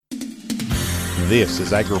This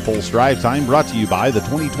is AgriPulse Drive Time, brought to you by the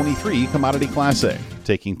 2023 Commodity Classic,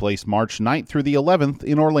 taking place March 9th through the 11th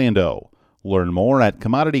in Orlando. Learn more at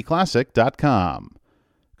commodityclassic.com.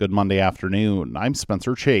 Good Monday afternoon. I'm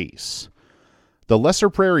Spencer Chase. The lesser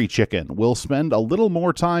prairie chicken will spend a little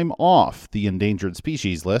more time off the endangered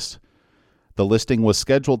species list. The listing was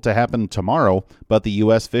scheduled to happen tomorrow, but the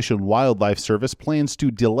U.S. Fish and Wildlife Service plans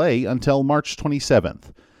to delay until March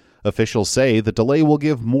 27th. Officials say the delay will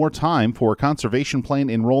give more time for conservation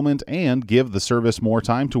plan enrollment and give the service more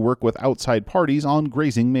time to work with outside parties on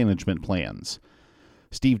grazing management plans.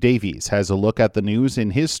 Steve Davies has a look at the news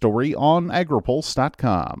in his story on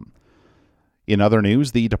agripulse.com. In other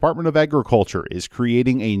news, the Department of Agriculture is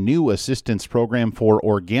creating a new assistance program for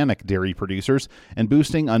organic dairy producers and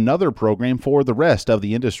boosting another program for the rest of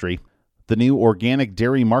the industry. The new Organic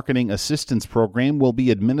Dairy Marketing Assistance Program will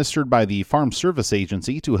be administered by the Farm Service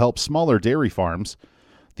Agency to help smaller dairy farms.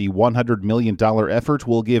 The $100 million effort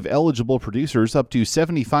will give eligible producers up to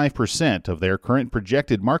 75% of their current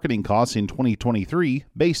projected marketing costs in 2023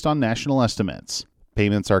 based on national estimates.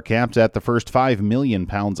 Payments are capped at the first 5 million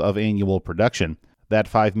pounds of annual production. That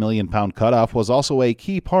 5 million pound cutoff was also a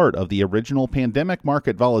key part of the original Pandemic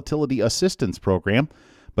Market Volatility Assistance Program,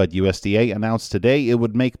 but USDA announced today it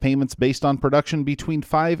would make payments based on production between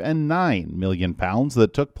 5 and 9 million pounds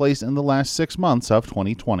that took place in the last 6 months of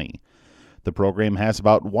 2020. The program has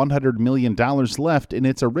about $100 million left in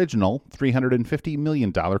its original $350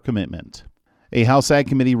 million commitment. A House Ag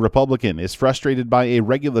Committee Republican is frustrated by a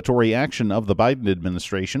regulatory action of the Biden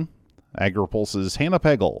administration. AgriPulse's Hannah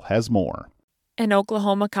Pegel has more. An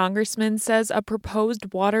Oklahoma congressman says a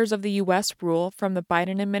proposed Waters of the U.S. rule from the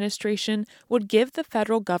Biden administration would give the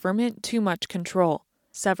federal government too much control.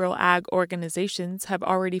 Several ag organizations have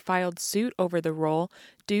already filed suit over the rule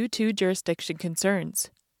due to jurisdiction concerns.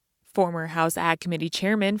 Former House Ag Committee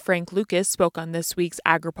Chairman Frank Lucas spoke on this week's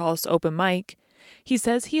AgriPulse Open Mic. He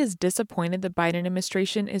says he is disappointed the Biden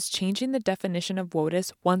administration is changing the definition of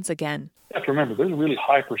WOTUS once again. You have to remember, there's a really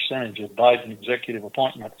high percentage of Biden executive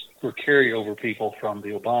appointments for carryover people from the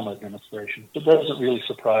Obama administration. It doesn't really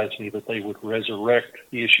surprise me that they would resurrect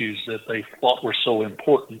the issues that they thought were so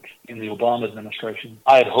important in the Obama administration.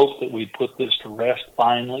 I had hoped that we'd put this to rest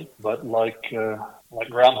finally, but like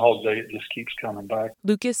Groundhog Day, it just keeps coming back.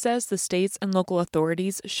 Lucas says the states and local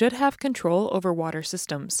authorities should have control over water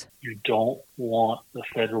systems. You don't want the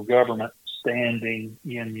federal government standing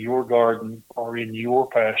in your garden or in your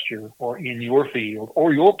pasture or in your field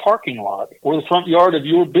or your parking lot or the front yard of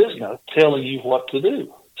your business telling you what to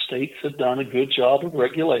do. States have done a good job of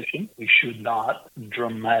regulation. We should not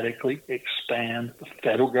dramatically expand the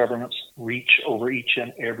federal government's reach over each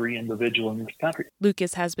and every individual in this country.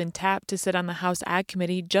 Lucas has been tapped to sit on the House Ag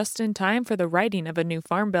Committee just in time for the writing of a new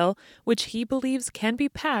farm bill, which he believes can be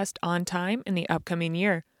passed on time in the upcoming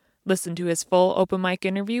year. Listen to his full open mic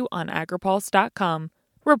interview on agripulse.com.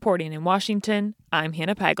 Reporting in Washington, I'm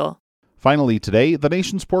Hannah Pegel. Finally today, the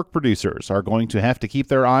nation's pork producers are going to have to keep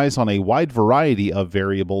their eyes on a wide variety of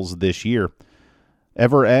variables this year.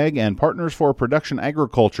 EverAg and Partners for Production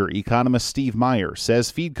Agriculture economist Steve Meyer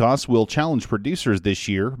says feed costs will challenge producers this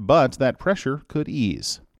year, but that pressure could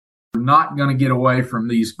ease. We're not going to get away from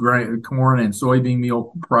these corn and soybean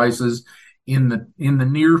meal prices in the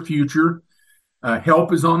near future.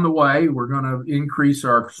 Help is on the way. We're going to increase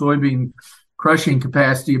our soybean crushing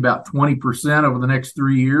capacity about 20% over the next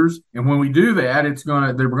 3 years. And when we do that,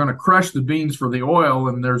 we're going to crush the beans for the oil,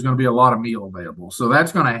 and there's going to be a lot of meal available. So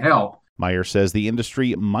that's going to help. Meyer says the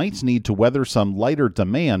industry might need to weather some lighter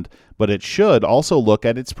demand, but it should also look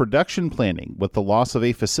at its production planning with the loss of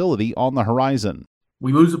a facility on the horizon.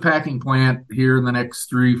 We lose a packing plant here in the next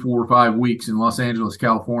 3, 4, 5 weeks in Los Angeles,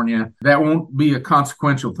 California. That won't be a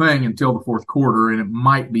consequential thing until the fourth quarter, and it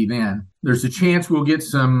might be then. There's a chance we'll get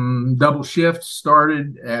some double shifts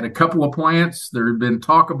started at a couple of plants. There's been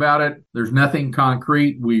talk about it. There's nothing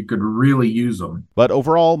concrete. We could really use them. But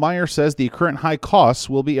overall, Meyer says the current high costs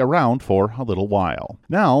will be around for a little while.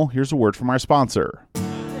 Now, here's a word from our sponsor.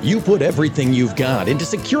 You put everything you've got into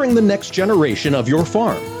securing the next generation of your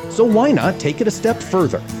farm. So why not take it a step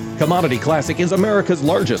further? Commodity Classic is America's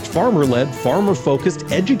largest farmer-led,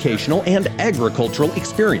 farmer-focused educational and agricultural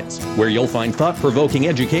experience, where you'll find thought-provoking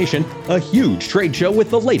education, a huge trade show with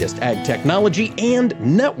the latest ag technology, and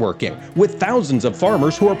networking with thousands of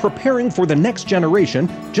farmers who are preparing for the next generation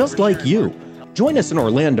just like you. Join us in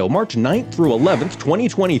Orlando March 9th through 11th,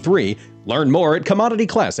 2023. Learn more at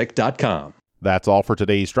commodityclassic.com. That's all for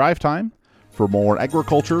today's Drive Time. For more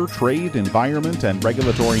agriculture, trade, environment, and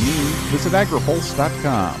regulatory news, visit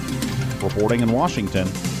agripulse.com. Reporting in Washington,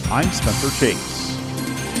 I'm Spencer Chase.